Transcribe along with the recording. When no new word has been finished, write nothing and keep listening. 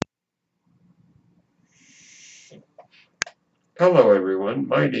Hello everyone,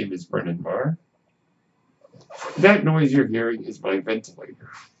 my name is Brennan Marr. That noise you're hearing is my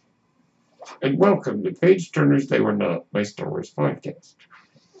ventilator. And welcome to Page Turners They Were Not, my Star Wars podcast.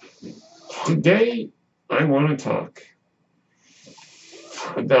 Today, I want to talk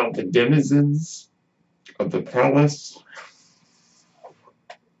about the denizens of the palace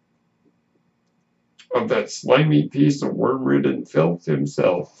of that slimy piece of worm-ridden filth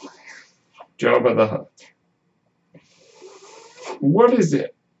himself, Jabba the Hutt. What is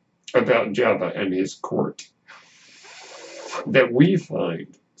it about Jabba and his court that we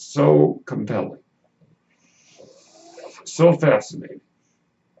find so compelling, so fascinating?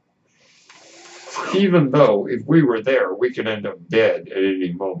 Even though if we were there, we could end up dead at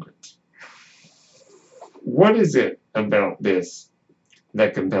any moment. What is it about this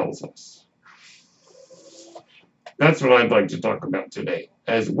that compels us? That's what I'd like to talk about today,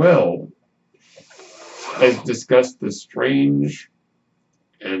 as well as discuss the strange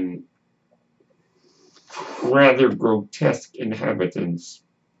and rather grotesque inhabitants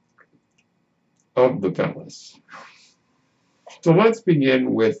of the palace. So let's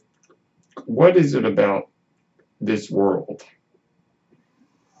begin with, what is it about this world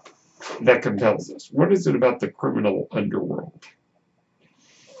that compels us? What is it about the criminal underworld,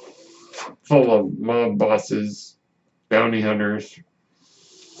 full of mob bosses, bounty hunters,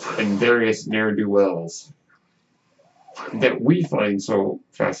 and various ne'er-do-wells, that we find so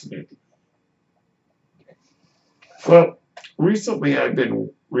fascinating? Well, recently I've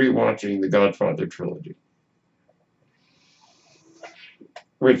been rewatching the Godfather trilogy,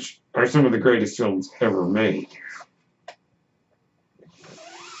 which are some of the greatest films ever made.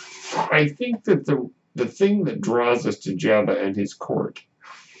 I think that the thing that draws us to Jabba and his court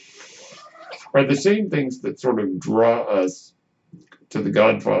are the same things that sort of draw us to the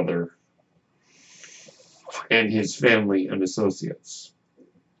Godfather and his family and associates.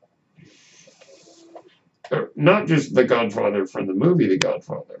 Not just the Godfather from the movie The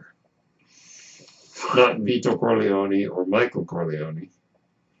Godfather, not Vito Corleone or Michael Corleone,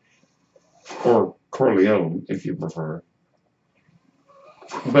 or Corleone, if you prefer,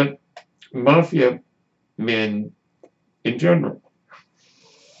 but mafia men in general.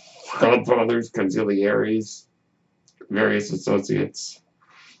 Godfathers, consiglieres, various associates,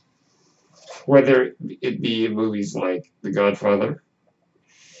 whether it be in movies like The Godfather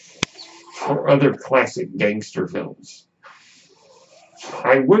or other classic gangster films.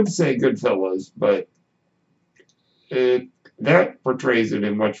 I would say Goodfellas, but that portrays it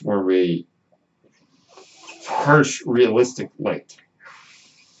in much more of a harsh, realistic light.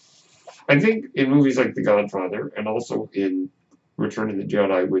 I think in movies like The Godfather, and also in Return of the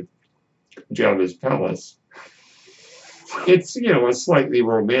Jedi with Jabba's palace, it's, a slightly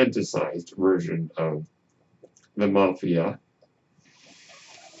romanticized version of the mafia.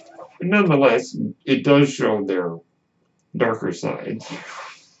 Nonetheless, it does show their darker side.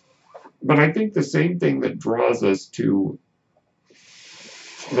 But I think the same thing that draws us to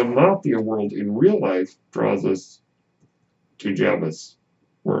the mafia world in real life draws us to Jabba's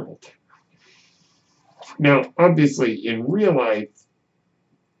world. Now, obviously, in real life,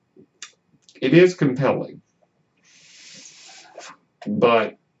 it is compelling,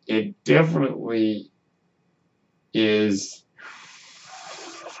 but it definitely is.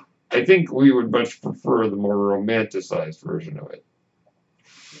 I think we would much prefer the more romanticized version of it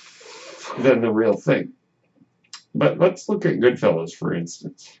than the real thing. But let's look at Goodfellas, for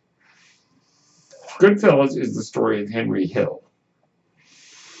instance. Goodfellas is the story of Henry Hill.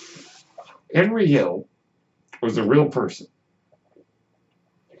 Henry Hill was a real person.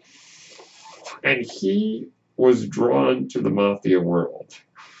 And he was drawn to the mafia world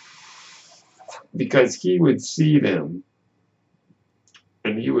because he would see them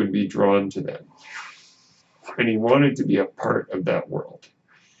and he would be drawn to them. And he wanted to be a part of that world.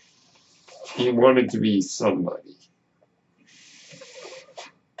 He wanted to be somebody.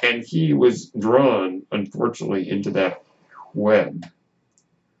 And he was drawn, unfortunately, into that web.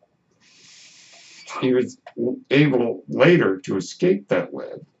 He was able later to escape that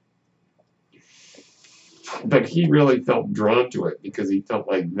web. But he really felt drawn to it because he felt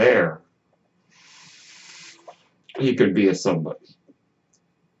like there he could be a somebody.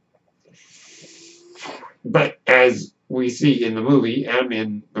 But as we see in the movie and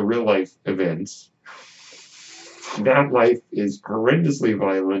in the real life events, that life is horrendously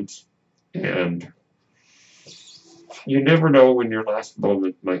violent, and you never know when your last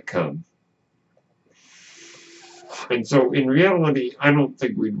moment might come. And so in reality, I don't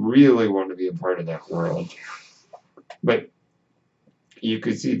think we'd really want to be a part of that world. But you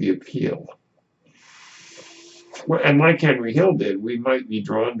could see the appeal. Well, and like Henry Hill did, we might be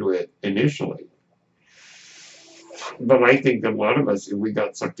drawn to it initially. But I think that a lot of us, if we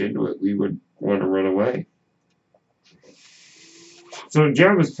got sucked into it, we would want to run away. So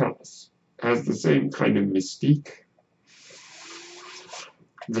Jabba's Palace has the same kind of mystique,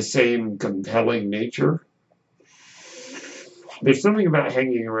 the same compelling nature. There's something about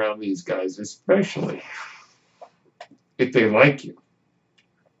hanging around these guys, especially if they like you.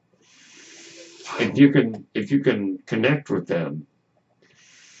 If you can connect with them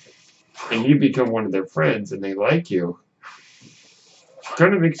and you become one of their friends and they like you, it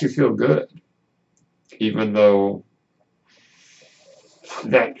kind of makes you feel good. Even though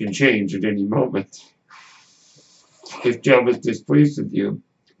that can change at any moment. If Jabba's displeased with you,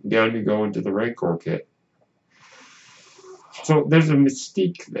 down you go into the Rancor kit. So there's a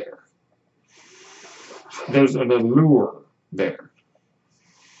mystique there. There's an allure there.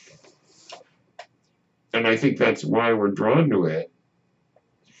 And I think that's why we're drawn to it.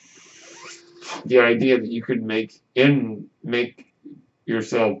 The idea that you could make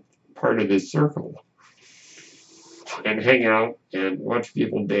yourself part of this circle and hang out and watch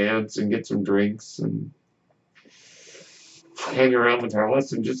people dance and get some drinks and hang around the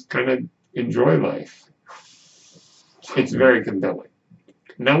palace and just kind of enjoy life. It's very compelling.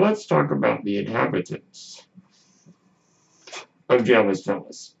 Now let's talk about the inhabitants of Jabba's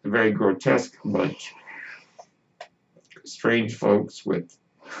Palace. A very grotesque bunch. Strange folks with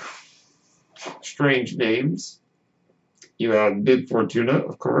strange names. You have Bib Fortuna,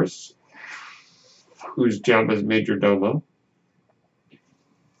 of course, who's Jabba's major domo.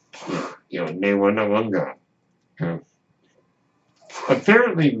 Newa Nawanga.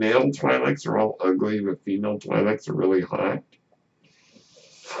 Apparently, male Twi'leks are all ugly, but female Twi'leks are really hot.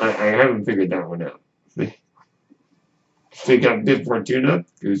 I haven't figured that one out. So you got Bib Fortuna,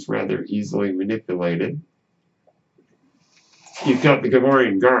 who's rather easily manipulated. You've got the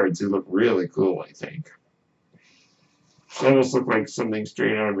Gamorrean guards, who look really cool, I think. They almost look like something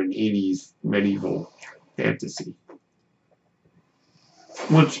straight out of an 80s medieval fantasy.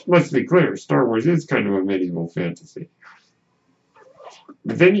 Which, let's be clear, Star Wars is kind of a medieval fantasy.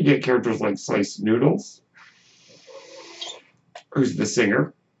 But then you get characters like Slice Noodles, who's the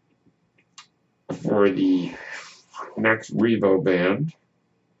singer for the Max Rebo band.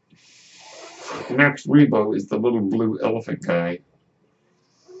 Max Rebo is the little blue elephant guy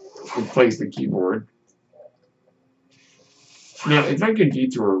who plays the keyboard. Now, if I could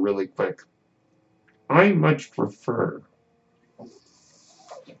detour really quick, I very much prefer,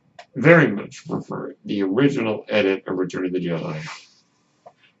 the original edit of Return of the Jedi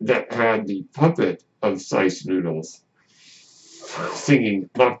that had the puppet of Slice Noodles singing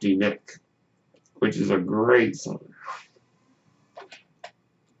Lofty Neck, which is a great song.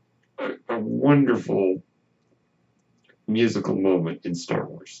 A wonderful musical moment in Star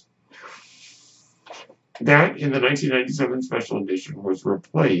Wars. That, in the 1997 special edition, was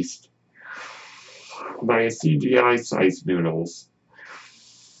replaced by a CGI Slice Noodles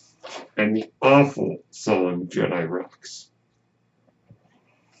and the awful song Jedi Rocks.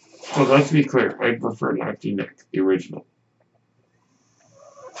 So let's be clear, I prefer Lofty Neck, the original.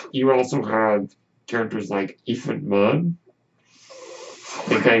 You also have characters like Ifrit Mon,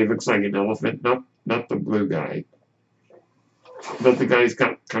 the guy who looks like an elephant, not the blue guy, but the guy's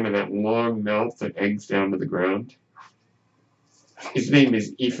got kind of that long mouth that hangs down to the ground. His name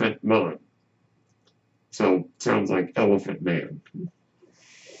is Ifrit Mon, so sounds like Elephant Man.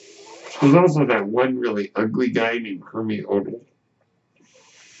 There's also that one really ugly guy named Hermie Odal.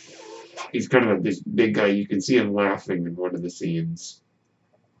 He's kind of this big guy. You can see him laughing in one of the scenes.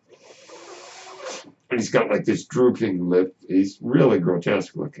 And he's got like this drooping lip. He's really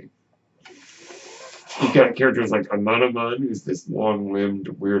grotesque looking. You've got characters like Amanaman, who's this long-limbed,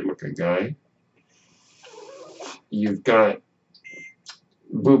 weird-looking guy. You've got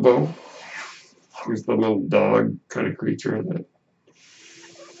Bubo, who's the little dog kind of creature that,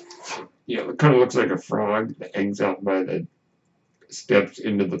 it kind of looks like a frog that hangs out by the steps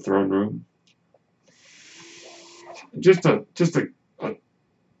into the throne room. Just a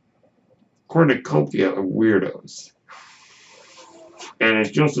cornucopia of weirdos. And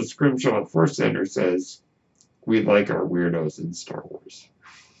as Joseph Scrimshaw at Force Center says, we like our weirdos in Star Wars.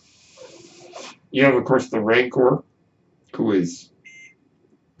 You have, of course, the Rancor, who is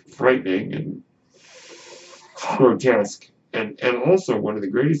frightening and grotesque, and also one of the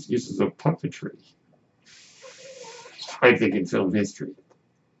greatest uses of puppetry, I think, in film history.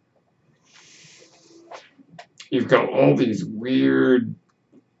 You've got all these weird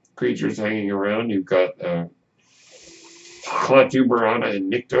creatures hanging around. You've got Klaatu Barada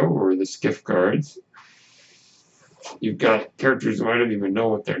and Nikto, or the Skiff Guards. You've got characters who I don't even know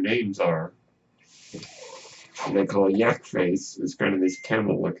what their names are. They call Yak Face. It's kind of this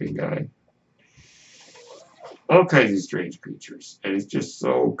camel-looking guy. All kinds of strange creatures, and it's just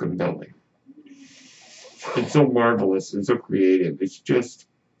so compelling. It's so marvelous and so creative. It's just...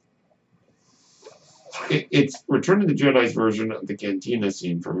 It's Return of the Jedi's version of the Cantina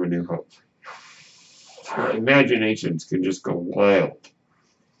scene from A New Hope. Our imaginations can just go wild.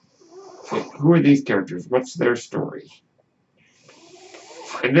 Like, who are these characters? What's their story?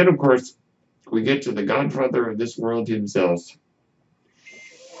 And then, of course, we get to the godfather of this world himself,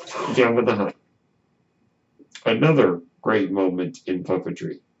 Jabba the Hutt. Another great moment in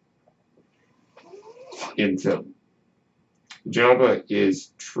puppetry in film. Jabba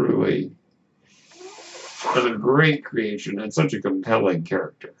is truly a great creation and such a compelling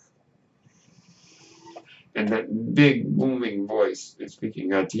character. And that big booming voice is speaking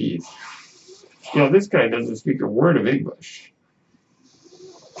Huttese. You know, this guy doesn't speak a word of English,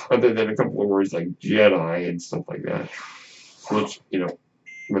 other than a couple of words like Jedi and stuff like that, which, you know,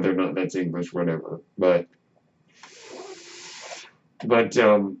 whether or not that's English, whatever. But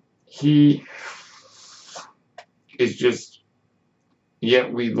he is just,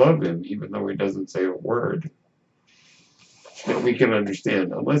 yet we love him, even though he doesn't say a word that we can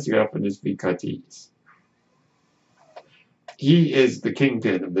understand, unless you happen to speak Huttese. He is the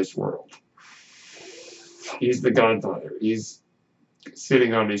kingpin of this world. He's the godfather. He's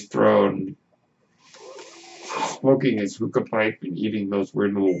sitting on his throne, smoking his hookah pipe and eating those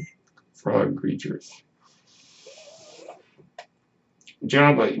weird little frog creatures.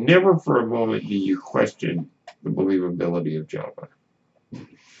 Jabba, never for a moment do you question the believability of Jabba.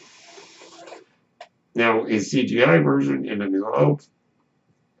 Now, his CGI version in A New Hope,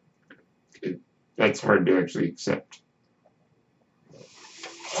 that's hard to actually accept.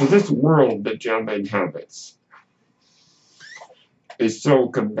 So this world that Jabba inhabits is so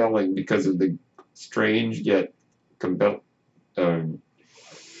compelling because of the strange yet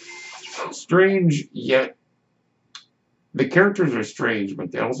strange yet the characters are strange,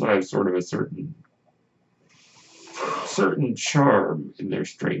 but they also have sort of a certain charm in their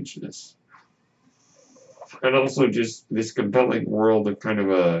strangeness. And also just this compelling world of kind of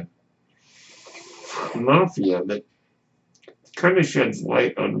a mafia that kind of sheds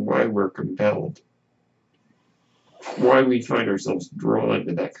light on why we're compelled, why we find ourselves drawn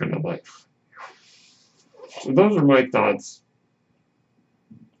to that kind of life. So those are my thoughts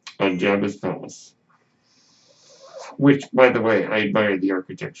on Jabba's Palace, which, by the way, I admire the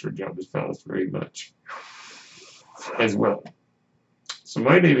architecture of Jabba's Palace very much as well. So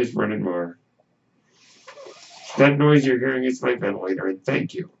my name is Brennan Marr. That noise you're hearing is my ventilator, and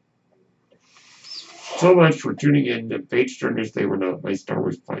thank you so much for tuning in to Page Turners They Were Not, my Star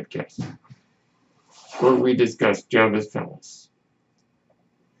Wars podcast, where we discuss Jabba's Palace.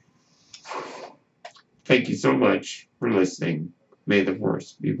 Thank you so much for listening. May the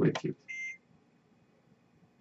Force be with you.